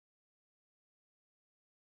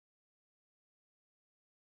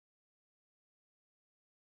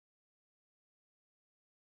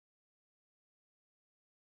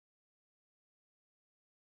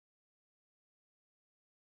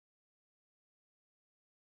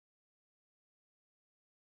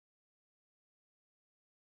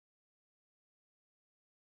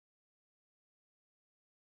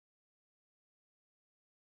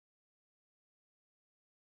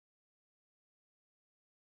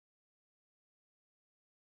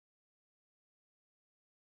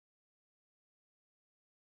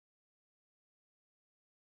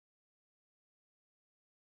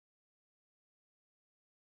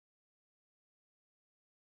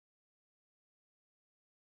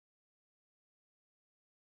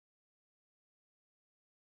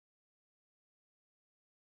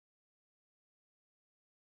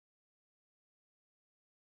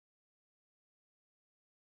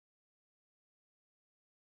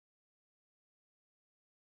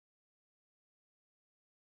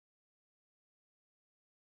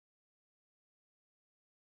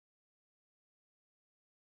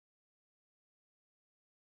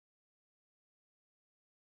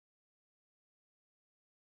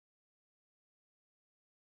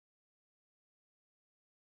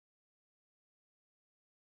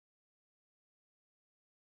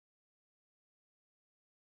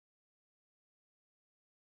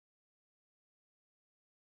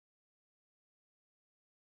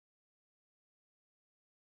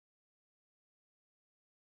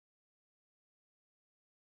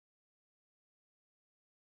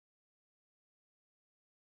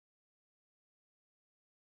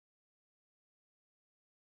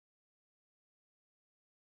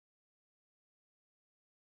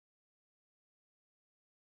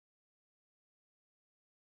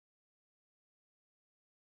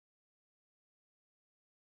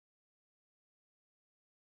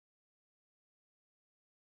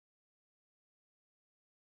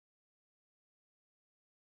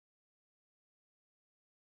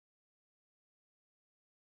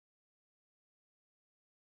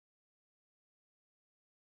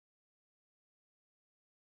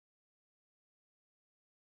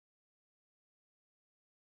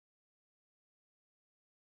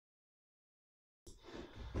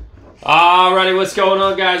Alrighty, what's going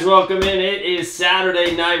on, guys? Welcome in. It is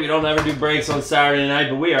Saturday night. We don't ever do breaks on Saturday night,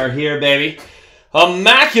 but we are here, baby.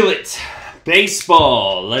 Immaculate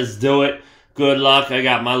baseball. Let's do it. Good luck. I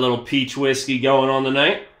got my little peach whiskey going on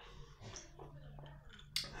tonight.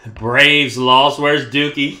 Braves lost. Where's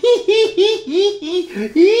Dookie?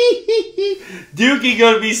 Dookie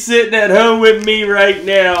gonna be sitting at home with me right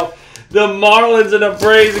now. The Marlins and the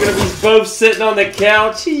Braves are gonna be both sitting on the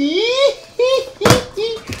couch.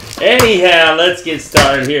 Anyhow, let's get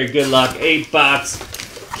started here. Good luck. 8-box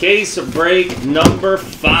case break number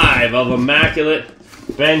 5 of Immaculate.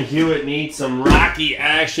 Ben Hewitt needs some Rocky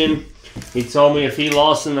action. He told me if he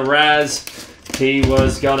lost in the Raz, he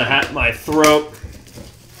was going to have my throat.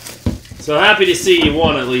 So happy to see you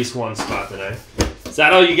won at least one spot today. Is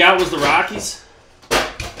that all you got was the Rockies? I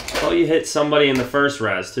thought you hit somebody in the first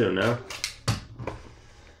Raz too, no?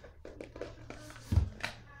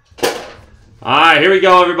 Alright, here we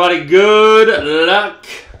go, everybody. Good luck.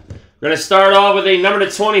 We're going to start off with a number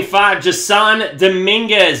to 25, Jason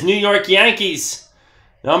Dominguez, New York Yankees.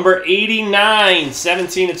 Number 89,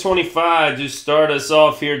 17 to 25 to start us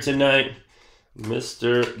off here tonight.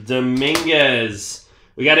 Mr. Dominguez.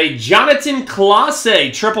 We got a Jonathan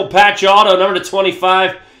Clase, triple patch auto, number to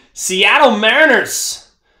 25, Seattle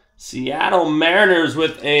Mariners. Seattle Mariners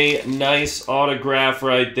with a nice autograph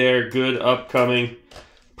right there. Good upcoming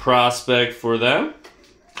prospect for them.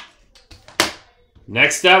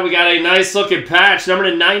 Next up, we got a nice looking patch, number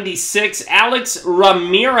to 96, Alex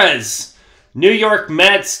Ramirez, New York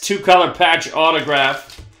Mets, 2-color patch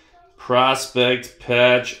autograph. Prospect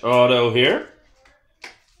patch auto here.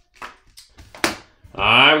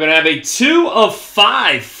 Alright, we're going to have a 2 of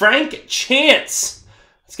 5, Frank Chance.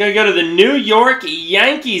 It's going to go to the New York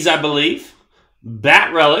Yankees, I believe.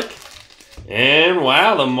 Bat relic. And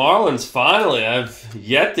wow, the Marlins finally. I've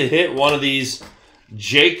yet to hit one of these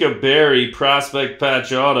Jacob Berry prospect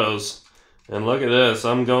patch autos. And look at this.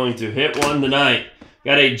 I'm going to hit one tonight.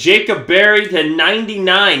 Got a Jacob Berry to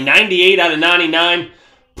 99. 98 out of 99.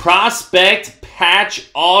 Prospect patch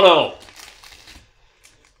auto.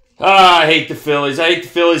 I hate the Phillies. I hate the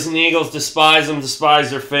Phillies and the Eagles. Despise them. Despise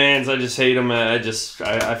their fans. I just hate them. I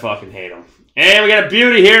fucking hate them. And we got a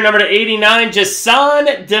beauty here, number to 89,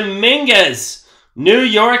 Jason Dominguez, New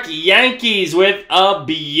York Yankees with a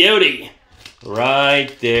beauty.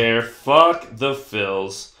 Right there. Fuck the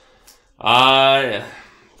Phils.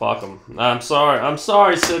 Fuck them. I'm sorry. I'm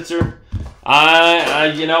sorry, Sixer.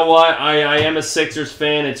 You know what? I am a Sixers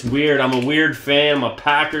fan. It's weird. I'm a weird fan. I'm a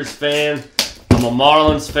Packers fan. I'm a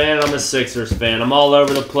Marlins fan. I'm a Sixers fan. I'm all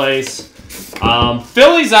over the place.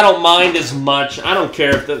 Phillies, I don't mind as much. I don't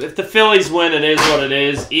care. If the Phillies win, it is what it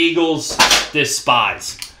is. Eagles,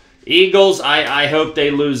 despise. Eagles, I hope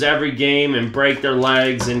they lose every game and break their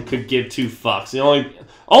legs and could give 2 fucks. The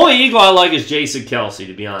only Eagle I like is Jason Kelsey,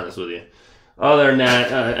 to be honest with you. Other than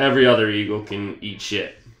that, every other Eagle can eat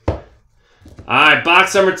shit. Alright,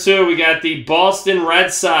 box number 2, we got the Boston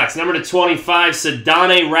Red Sox. Number to 25,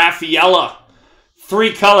 Ceddanne Rafaela.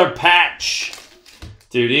 3-color patch.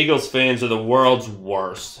 Dude, Eagles fans are the world's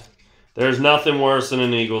worst. There's nothing worse than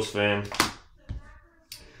an Eagles fan.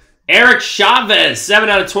 Eric Chavez, 7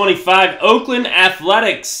 out of 25. Oakland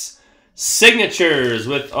Athletics signatures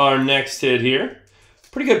with our next hit here.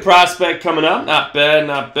 Pretty good prospect coming up. Not bad,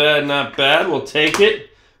 not bad, not bad. We'll take it.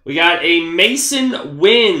 We got a Mason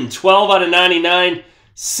Wynn, 12 out of 99.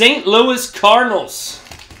 St. Louis Cardinals.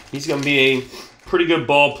 He's going to be a pretty good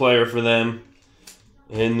ball player for them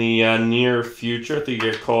in the near future. I think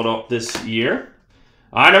he get called up this year.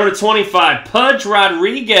 All right, number 25, Pudge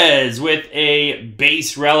Rodriguez with a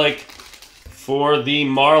base relic for the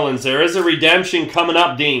Marlins. There is a redemption coming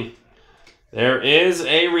up, Dean. There is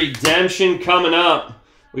a redemption coming up.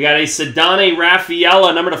 We got a Ceddanne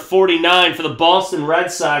Rafaela, number to 49 for the Boston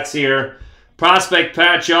Red Sox here. Prospect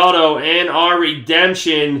patch auto, and our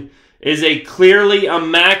redemption is a clearly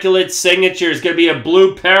immaculate signature. It's going to be a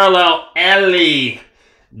blue parallel, Ellie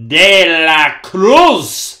De La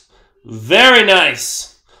Cruz. Very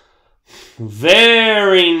nice.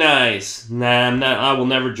 Very nice. Nah, I will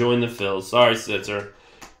never join the Phils. Sorry, Sitzer.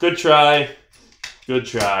 Good try. Good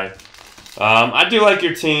try. I do like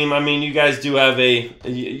your team. I mean, you guys do have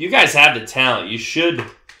you guys have the talent. You should.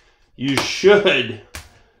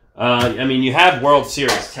 I mean, you have World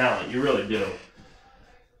Series talent. You really do.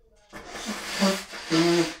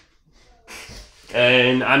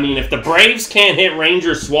 And, I mean, if the Braves can't hit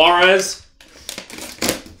Ranger Suarez,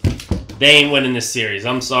 they ain't winning this series.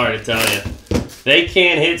 I'm sorry to tell you. If they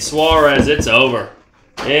can't hit Suarez, it's over.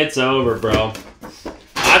 It's over, bro.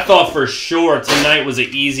 I thought for sure tonight was an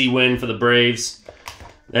easy win for the Braves.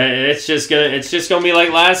 It's just gonna be like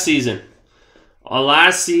last season.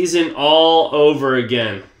 Last season all over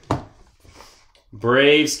again.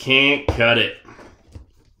 Braves can't cut it.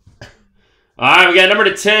 All right, we got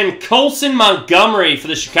number 10, Colson Montgomery for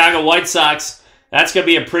the Chicago White Sox. That's going to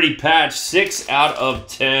be a pretty patch. 6 out of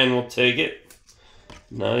 10. We'll take it.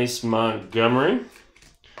 Nice Montgomery.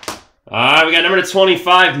 All right, we got number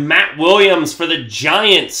 25, Matt Williams for the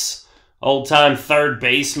Giants. Old-time third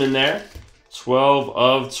baseman there. 12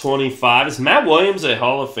 of 25. Is Matt Williams a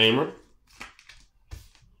Hall of Famer?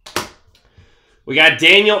 We got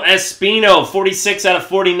Daniel Espino, 46 out of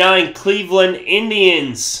 49, Cleveland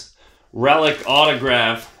Indians. Relic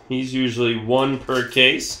autograph. He's usually 1 per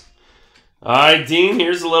case. All right, Dean,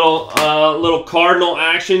 here's a little Cardinal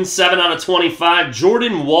action. 7 out of 25,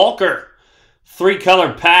 Jordan Walker.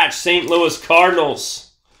 3-color patch, St. Louis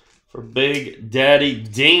Cardinals for Big Daddy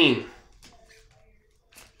Dean.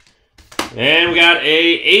 And we got a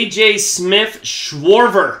A.J.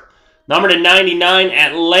 Smith-Schwarber. Number to 99,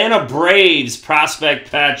 Atlanta Braves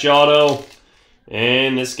prospect patch auto.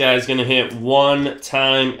 And this guy's going to hit 1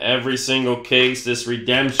 time every single case. This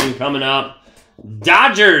redemption coming up.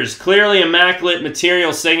 Dodgers, clearly immaculate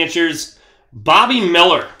material signatures. Bobby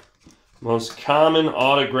Miller. Most common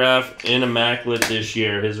autograph in immaculate this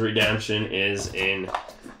year. His redemption is in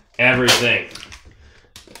everything.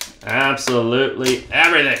 Absolutely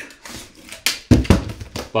everything.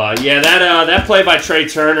 But yeah, that play by Trey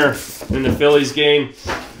Turner in the Phillies game,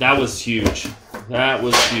 that was huge. That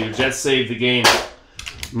was huge. That saved the game,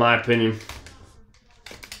 in my opinion.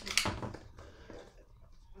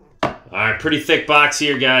 All right, pretty thick box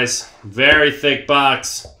here, guys. Very thick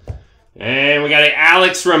box. And we got a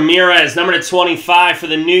Alex Ramirez, number to 25 for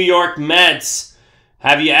the New York Mets.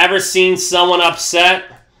 Have you ever seen someone upset?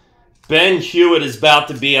 Ben Hewitt is about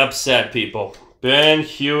to be upset, people. Ben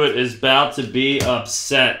Hewitt is about to be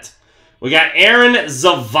upset. We got Aaron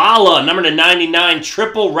Zavala, number to 99,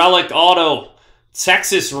 triple relic auto.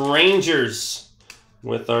 Texas Rangers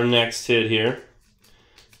with our next hit here.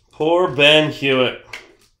 Poor Ben Hewitt.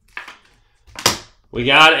 We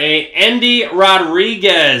got a Andy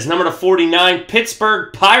Rodriguez, number to 49,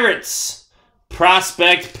 Pittsburgh Pirates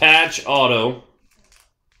prospect patch auto.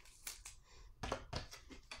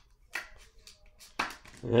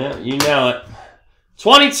 Yeah, you know it.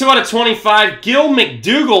 22 out of 25, Gil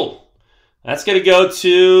McDougall. That's going to go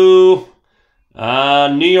to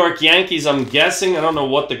New York Yankees, I'm guessing. I don't know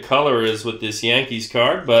what the color is with this Yankees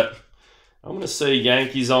card, but I'm going to say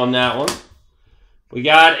Yankees on that one. We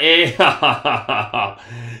got a...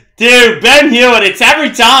 Dude, Ben Hewitt, it's every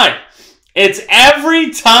time. It's every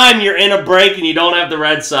time you're in a break and you don't have the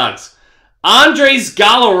Red Sox. Andres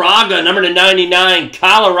Galarraga, number to 99,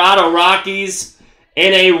 Colorado Rockies.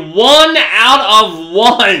 In a 1 out of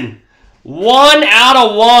 1. 1 out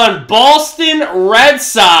of 1. Boston Red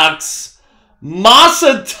Sox.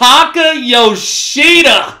 Masataka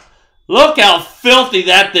Yoshida. Look how filthy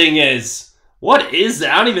that thing is. What is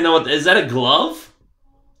that? I don't even know what... Is that a glove?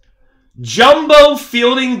 Jumbo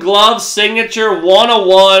fielding glove signature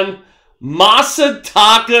 101.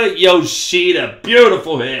 Masataka Yoshida.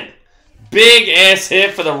 Beautiful hit. Big ass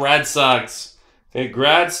hit for the Red Sox.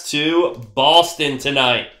 Congrats to Boston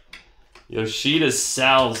tonight. Yoshida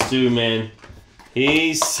sells too, man.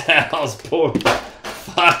 He sells. Poor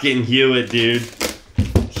fucking Hewitt, dude.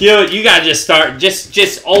 Hewitt, you gotta just start.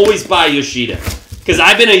 Just always buy Yoshida. Because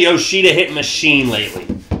I've been a Yoshida hit machine lately.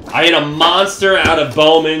 I hit a monster out of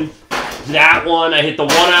Bowman. That one. I hit the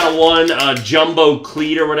 1 out of 1 jumbo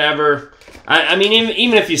cleat or whatever. I mean,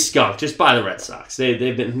 even if you skunk, just buy the Red Sox. They've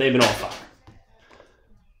been all fire.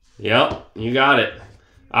 Yep, you got it.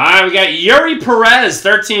 All right, we got Yuri Perez,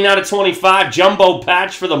 13 out of 25, jumbo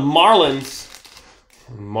patch for the Marlins.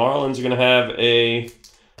 Marlins are going to have a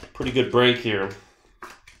pretty good break here.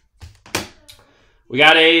 We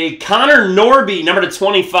got a Connor Norby, number to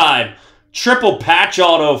 25, triple patch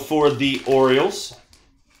auto for the Orioles.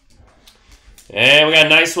 And we got a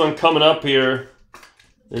nice one coming up here.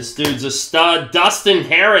 This dude's a stud. Dustin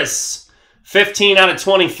Harris, 15 out of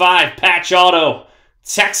 25, patch auto.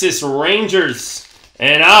 Texas Rangers.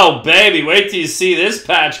 And oh, baby, wait till you see this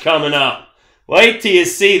patch coming up. Wait till you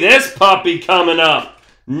see this puppy coming up.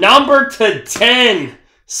 Number to 10,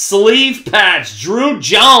 sleeve patch, Drew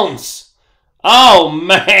Jones. Oh,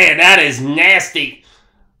 man, that is nasty.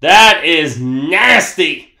 That is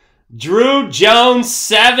nasty. Drew Jones,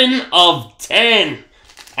 7 of 10.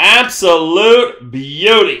 Absolute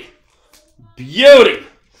beauty. Beauty.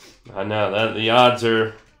 I know that the odds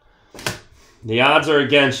are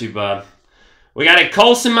against you, bud. We got a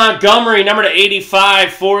Colson Montgomery, number to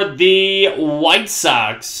 85 for the White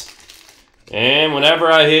Sox. And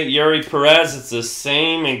whenever I hit Yuri Perez, it's the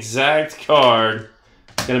same exact card.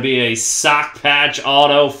 It's going to be a sock patch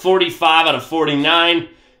auto, 45 out of 49.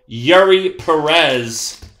 Yuri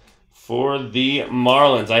Perez for the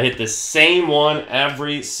Marlins. I hit the same one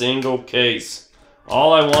every single case.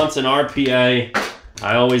 All I want's an RPA.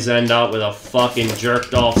 I always end up with a fucking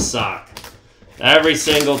jerked off sock. Every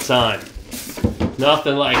single time.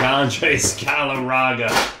 Nothing like Andres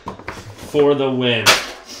Galarraga for the win.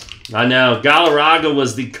 I know, Galarraga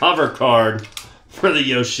was the cover card for the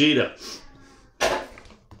Yoshida.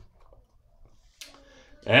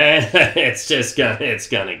 And it's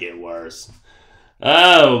gonna get worse.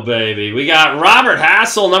 Oh, baby. We got Robert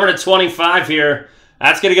Hassel, number to 25 here.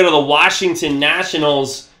 That's gonna go to the Washington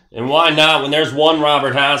Nationals. And why not? When there's one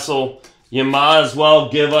Robert Hassel, you might as well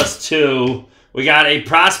give us two. We got a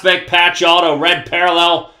prospect patch auto, red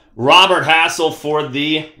parallel, Robert Hassel for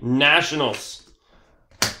the Nationals.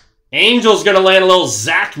 Angels going to land a little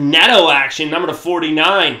Zach Neto action, number to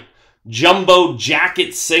 49. Jumbo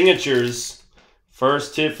jacket signatures.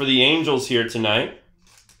 First hit for the Angels here tonight.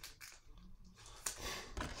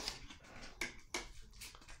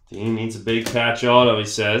 Dean needs a big patch auto, he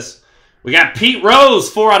says. We got Pete Rose,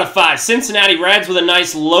 4 out of 5. Cincinnati Reds with a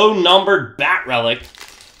nice low-numbered bat relic.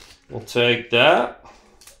 We'll take that.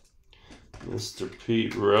 Mr.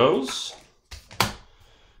 Pete Rose.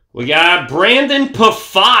 We got Brandon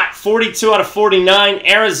Pafat, 42 out of 49,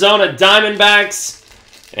 Arizona Diamondbacks.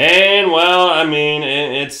 And, well, I mean,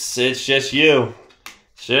 it's just you.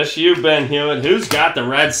 It's just you, Ben Hewitt. Who's got the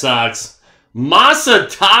Red Sox?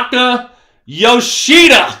 Masataka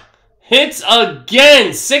Yoshida hits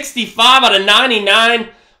again, 65 out of 99,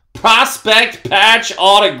 prospect patch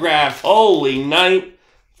autograph. Holy night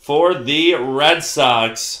for the Red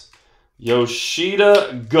Sox.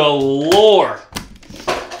 Yoshida galore.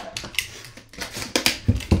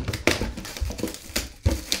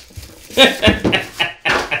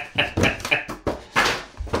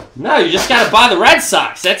 No, you just got to buy the Red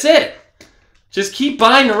Sox. That's it. Just keep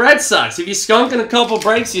buying the Red Sox. If you skunk in a couple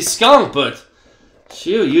breaks, you skunk. But,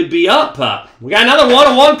 shoot, you'd be up, Pop. We got another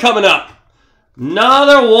 1-of-1 coming up.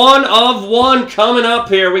 Another 1-of-1 coming up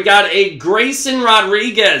here. We got a Grayson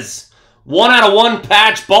Rodriguez. 1 out of 1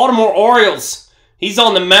 patch. Baltimore Orioles. He's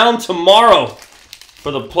on the mound tomorrow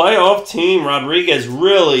for the playoff team. Rodriguez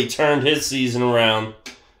really turned his season around.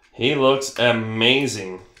 He looks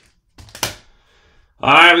amazing.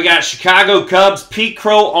 All right, we got Chicago Cubs, Pete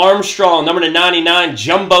Crow Armstrong, number to 99,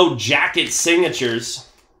 jumbo jacket signatures.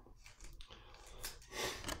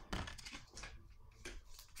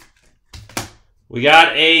 We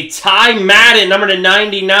got a Ty Madden, number to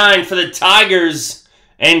 99 for the Tigers.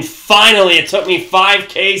 And finally, it took me 5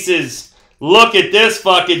 cases. Look at this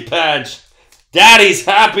fucking patch. Daddy's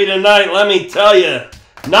happy tonight, let me tell you.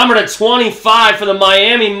 Number to 25 for the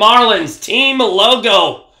Miami Marlins, team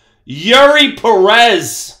logo. Yuri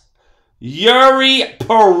Perez. Yuri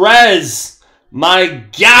Perez. My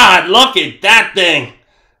God, look at that thing.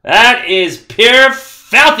 That is pure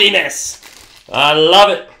filthiness. I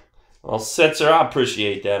love it. Well, Setzer, I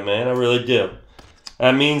appreciate that, man. I really do.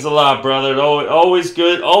 That means a lot, brother. Always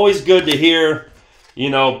good to hear,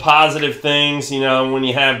 you know, positive things, you know, when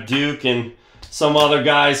you have Duke and some other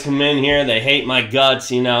guys come in here, they hate my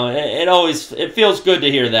guts, you know. It feels good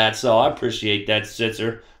to hear that, so I appreciate that,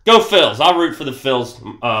 Sitzer. Go Phils. I'll root for the Phils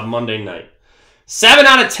Monday night. 7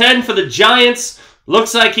 out of 10 for the Giants.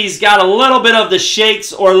 Looks like he's got a little bit of the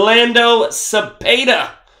shakes. Orlando Cepeda.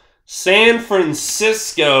 San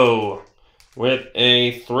Francisco with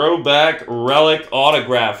a throwback relic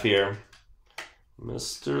autograph here.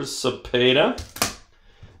 Mr. Cepeda.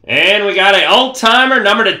 And we got an old-timer,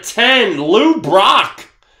 number to 10, Lou Brock.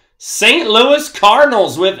 St. Louis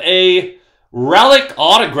Cardinals with a relic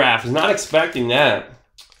autograph. Was not expecting that.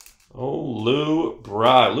 Oh, Lou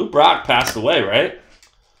Brock. Lou Brock passed away, right?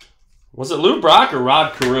 Was it Lou Brock or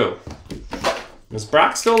Rod Carew? Is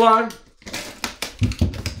Brock still alive?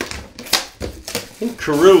 I think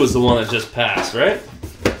Carew was the one that just passed, right?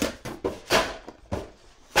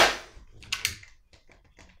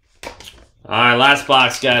 All right, last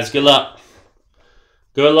box, guys. Good luck.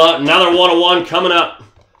 Good luck. Another 1-of-1 coming up.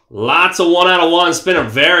 Lots of 1 out of 1. It's been a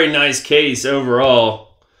very nice case overall.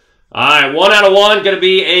 All right, 1 out of 1. Going to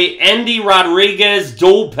be a Andy Rodriguez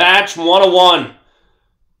dual patch 1-of-1.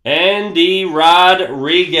 Andy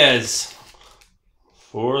Rodriguez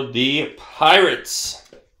for the Pirates.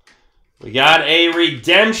 We got a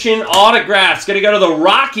redemption autograph. It's going to go to the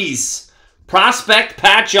Rockies. Prospect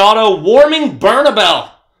patch auto, Warming Bernabel.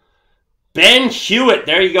 Ben Hewitt.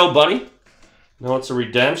 There you go, buddy. No, it's a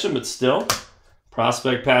redemption, but still.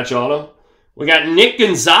 Prospect patch auto. We got Nick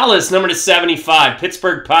Gonzalez, number /75.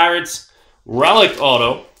 Pittsburgh Pirates, relic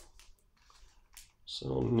auto.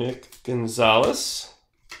 So, Nick Gonzalez.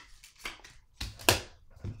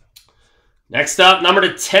 Next up, number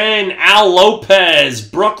 /10, Al Lopez,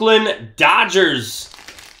 Brooklyn Dodgers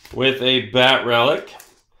with a bat relic.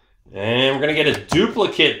 And we're going to get a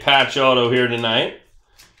duplicate patch auto here tonight.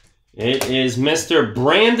 It is Mr.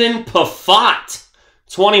 Brandon Pfaadt,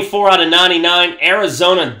 24/99,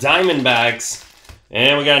 Arizona Diamondbacks.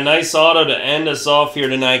 And we got a nice auto to end us off here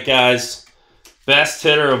tonight, guys. Best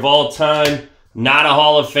hitter of all time, not a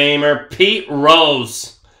Hall of Famer, Pete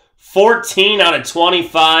Rose,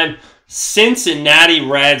 14/25, Cincinnati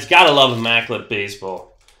Reds. Gotta love Immaculate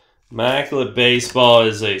Baseball. Immaculate Baseball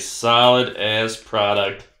is a solid-ass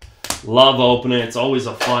product. Love opening it. It's always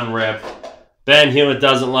a fun rip. Ben Hewitt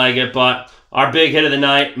doesn't like it, but our big hit of the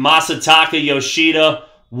night, Masataka Yoshida,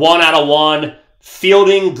 1/1,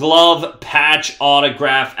 fielding glove patch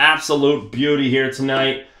autograph. Absolute beauty here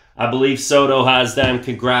tonight. I believe Soto has them.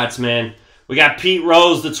 Congrats, man. We got Pete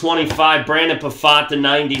Rose, /25, Brandon Pfaadt,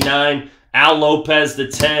 /99, Al Lopez,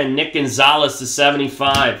 /10, Nick Gonzalez,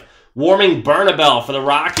 /75, Warming Bernabel for the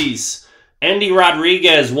Rockies, Endy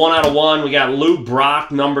Rodriguez, 1/1. We got Lou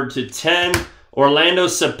Brock, numbered /10, Orlando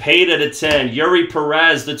Cepeda, /10, Yuri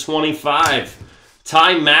Perez, /25,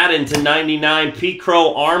 Ty Madden, /99, Pete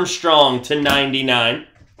Crow Armstrong, /99.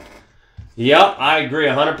 Yep, I agree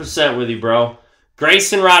 100% with you, bro.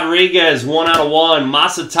 Grayson Rodriguez, 1/1,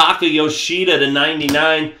 Masataka Yoshida,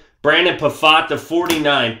 /99, Brandon Pfaadt,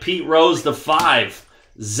 /49, Pete Rose, /5,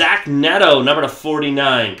 Zach Neto, number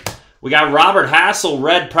 /49. We got Robert Hassel,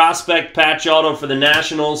 red prospect patch auto for the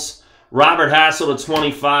Nationals. Robert Hassel,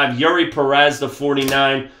 /25, Yuri Perez,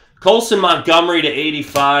 /49, Colson Montgomery,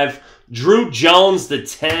 /85, Drew Jones,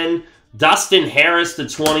 /10, Dustin Harris,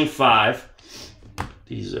 /25.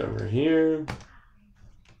 These over here.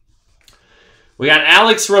 We got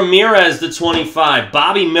Alex Ramirez, /25,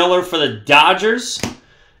 Bobby Miller for the Dodgers,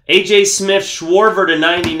 AJ Smith Schwarber,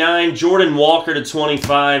 /99, Jordan Walker,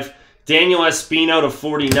 /25, Daniel Espino,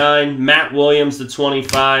 /49, Matt Williams,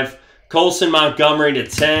 /25, Colson Montgomery,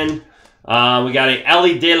 /10. We got a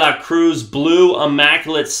Ellie De La Cruz blue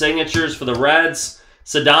Immaculate signatures for the Reds,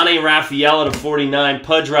 Ceddanne Rafaela, /49,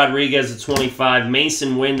 Pudge Rodriguez, /25,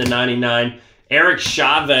 Mason Wynn, /99, Eric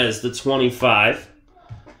Chavez, /25.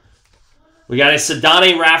 We got a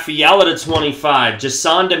Ceddanne Rafaela, /25,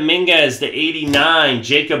 Jason Dominguez, /89,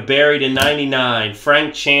 Jacob Berry, /99,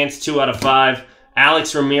 Frank Chance, 2/5,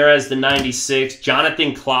 Alex Ramirez, /96,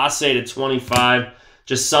 Jonathan Clase, /25,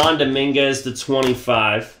 Jason Dominguez,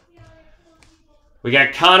 /25. We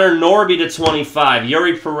got Connor Norby, /25,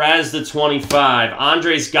 Yuri Perez, /25,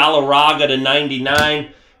 Andres Galarraga, /99,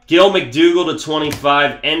 Gil McDougall,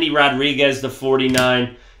 /25, Endy Rodriguez,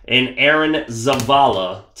 /49, and Aaron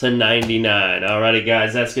Zavala, /99. Alrighty,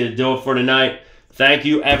 guys, that's going to do it for tonight. Thank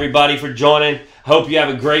you, everybody, for joining. Hope you have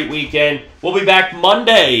a great weekend. We'll be back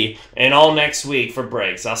Monday and all next week for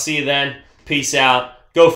breaks. I'll see you then. Peace out.